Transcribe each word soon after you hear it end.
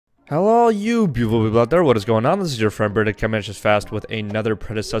Hello you beautiful people out there, what is going on? This is your friend Britik coming just fast with another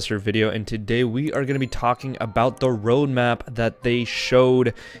Predecessor video, and today we are going to be talking about the roadmap that they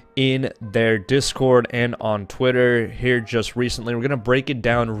showed in their Discord and on Twitter here just recently. We're going to break it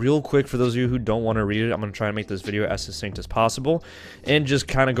down real quick for those of you who don't want to read it. I'm going to try and make this video as succinct as possible and just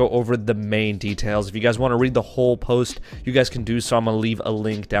kind of go over the main details. If you guys want to read the whole post, you guys can do so. I'm going to leave a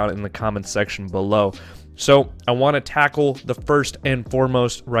link down in the comments section below. So I want to tackle the first and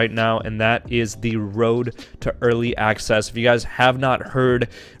foremost right now, and that is the road to early access. If you guys have not heard,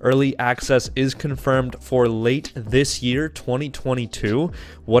 early access is confirmed for late this year, 2022.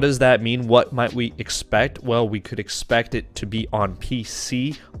 What does that mean? What might we expect? Well, we could expect it to be on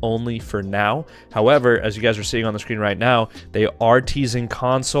PC only for now. However, as you guys are seeing on the screen right now, they are teasing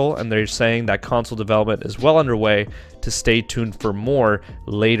console, and they're saying that console development is well underway, to stay tuned for more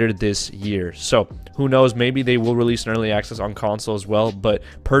later this year. So who knows, maybe they will release an early access on console as well, but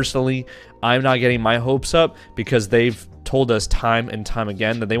personally I'm not getting my hopes up because they've told us time and time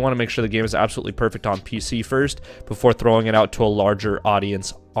again that they want to make sure the game is absolutely perfect on PC first before throwing it out to a larger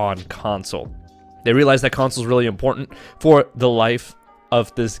audience on console. They realize that console is really important for the life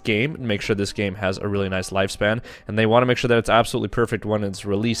of this game and make sure this game has a really nice lifespan, and they want to make sure that it's absolutely perfect when it's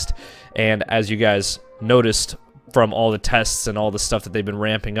released. And as you guys noticed from all the tests and all the stuff that they've been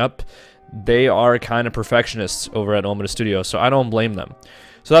ramping up, they are kind of perfectionists over at Omega Studio, so I don't blame them.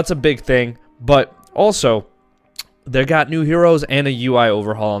 So that's a big thing, but also they got new heroes and a UI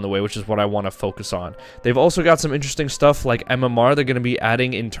overhaul on the way, which is what I want to focus on. They've also got some interesting stuff like MMR. They're going to be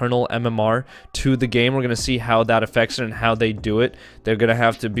adding internal MMR to the game. We're going to see how that affects it and how they do it. They're going to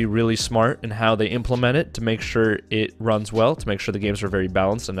have to be really smart in how they implement it to make sure it runs well, to make sure the games are very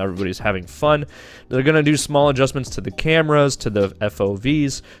balanced and everybody's having fun. They're going to do small adjustments to the cameras, to the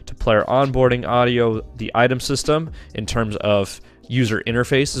FOVs, to player onboarding audio, the item system in terms of user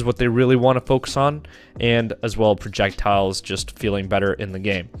interface is what they really want to focus on, and as well projectiles just feeling better in the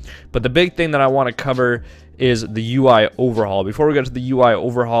game. But the big thing that I want to cover is the UI overhaul. Before we get to the UI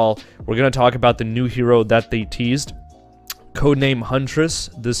overhaul, we're going to talk about the new hero that they teased. Codename Huntress.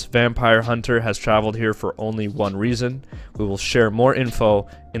 This vampire hunter has traveled here for only one reason. We will share more info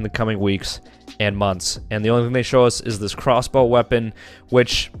in the coming weeks and months, and the only thing they show us is this crossbow weapon,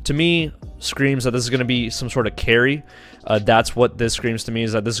 which to me screams that this is going to be some sort of carry. That's what this screams to me,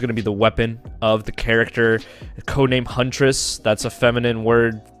 is that this is going to be the weapon of the character. Codename Huntress, that's a feminine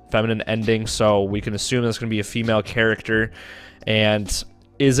word, feminine ending, so we can assume that's going to be a female character. And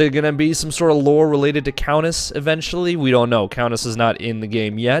is it going to be some sort of lore related to Countess eventually? We don't know. Countess is not in the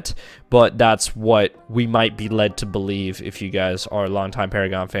game yet, but that's what we might be led to believe if you guys are longtime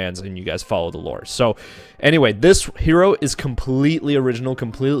Paragon fans and you guys follow the lore. So anyway, this hero is completely original,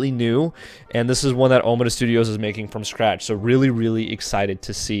 completely new, and this is one that Omega Studios is making from scratch. So really excited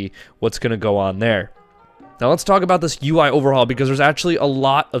to see what's going to go on there. Now let's talk about this UI overhaul, because there's actually a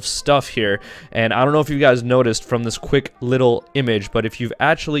lot of stuff here, and I don't know if you guys noticed from this quick little image, but if you've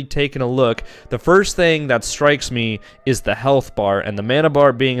actually taken a look, the first thing that strikes me is the health bar, and the mana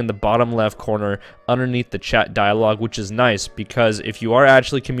bar being in the bottom left corner underneath the chat dialogue, which is nice, because if you are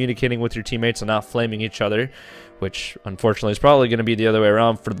actually communicating with your teammates and not flaming each other, which unfortunately is probably going to be the other way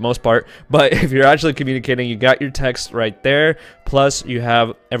around for the most part, but if you're actually communicating, you got your text right there, plus you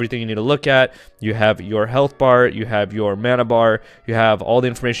have everything you need to look at. You have your health bar, you have your mana bar, you have all the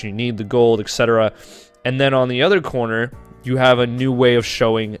information you need, the gold, etc. And then on the other corner, you have a new way of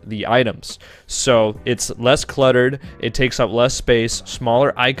showing the items. So it's less cluttered, it takes up less space,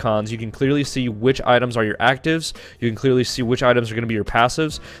 smaller icons. You can clearly see which items are your actives, you can clearly see which items are going to be your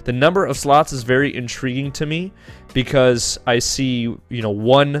passives. The number of slots is very intriguing to me, because I see, you know,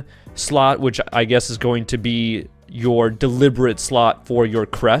 one slot which I guess is going to be your deliberate slot for your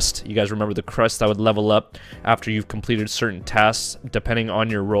crest. You guys remember the crest that would level up after you've completed certain tasks depending on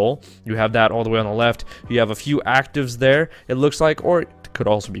your role. You have that all the way on the left. You have a few actives there, it looks like, or it could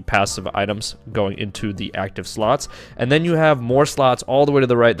also be passive items going into the active slots. And then you have more slots all the way to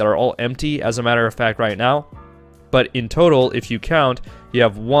the right that are all empty, as a matter of fact, right now. But in total, if you count, you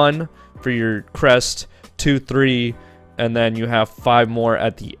have 1 for your crest, 2, 3, and then you have 5 more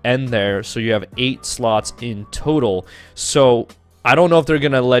at the end there, so you have 8 slots in total. So I don't know if they're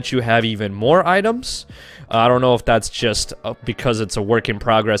gonna let you have even more items. I don't know if that's just because it's a work in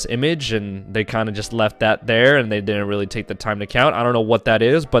progress image and they kind of just left that there and they didn't really take the time to count. I don't know what that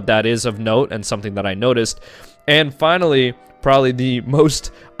is, but that is of note and something that I noticed. And finally, probably the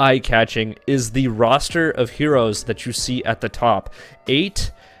most eye-catching is the roster of heroes that you see at the top.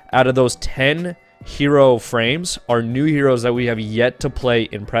 8 out of those 10 hero frames are new heroes that we have yet to play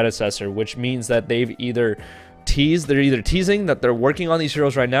in Predecessor, which means that they've either they're either teasing that they're working on these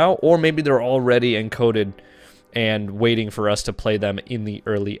heroes right now, or maybe they're already encoded and waiting for us to play them in the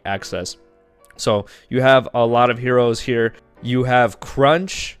early access. So you have a lot of heroes here. You have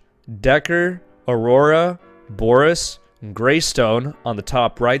Crunch, Decker, Aurora, Boris, and Greystone on the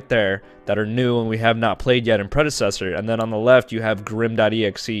top right there that are new and we have not played yet in Predecessor. And then on the left you have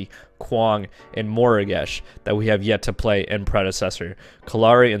Grim.exe, Kwang, and Morigesh that we have yet to play in Predecessor.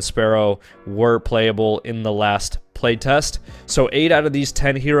 Kalari and Sparrow were playable in the last playtest. So 8 out of these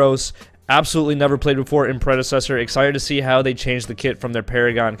 10 heroes absolutely never played before in Predecessor. Excited to see how they change the kit from their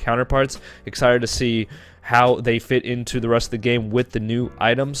Paragon counterparts. Excited to see how they fit into the rest of the game with the new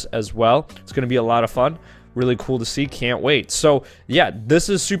items as well. It's going to be a lot of fun. Really cool to see. Can't wait. So yeah, this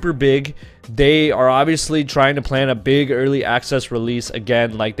is super big. They are obviously trying to plan a big early access release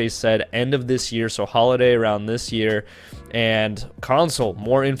again, like they said, end of this year, so holiday around this year, and console,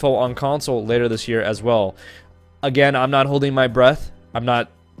 more info on console later this year as well. Again, I'm not holding my breath. I'm not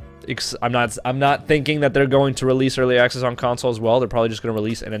thinking that they're going to release early access on console as well. They're probably just going to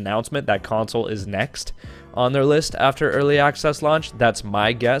release an announcement that console is next on their list after early access launch. That's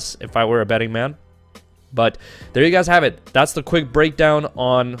my guess if I were a betting man. But there you guys have it. That's the quick breakdown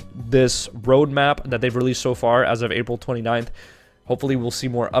on this roadmap that they've released so far as of April 29th. Hopefully we'll see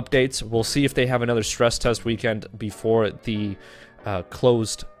more updates. We'll see if they have another stress test weekend before the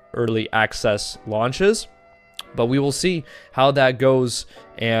closed early access launches. But we will see how that goes.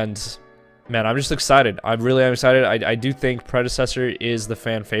 And man, I'm just excited. I really am excited. I do think Predecessor is the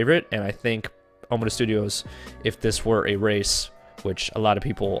fan favorite. And I think Omega Studios, if this were a race, which a lot of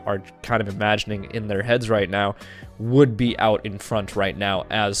people are kind of imagining in their heads right now, would be out in front right now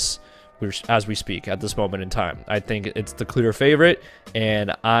as we speak at this moment in time. I think it's the clear favorite,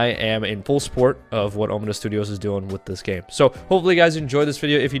 and I am in full support of what Omega Studios is doing with this game. So hopefully you guys enjoyed this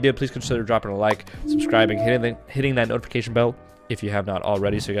video. If you did, please consider dropping a like, subscribing, hitting that notification bell if you have not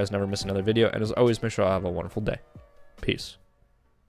already, so you guys never miss another video. And as always, make sure I have a wonderful day. Peace.